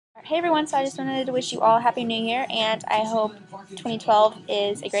Hey everyone, so I just wanted to wish you all a Happy New Year, and I hope 2012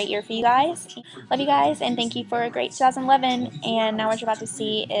 is a great year for you guys. Love you guys, and thank you for a great 2011. And now what you're about to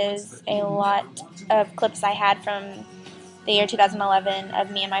see is a lot of clips I had from the year 2011 of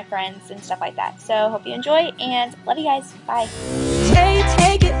me and my friends and stuff like that. So hope you enjoy, and love you guys. Bye.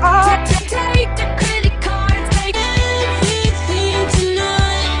 Take it all, take the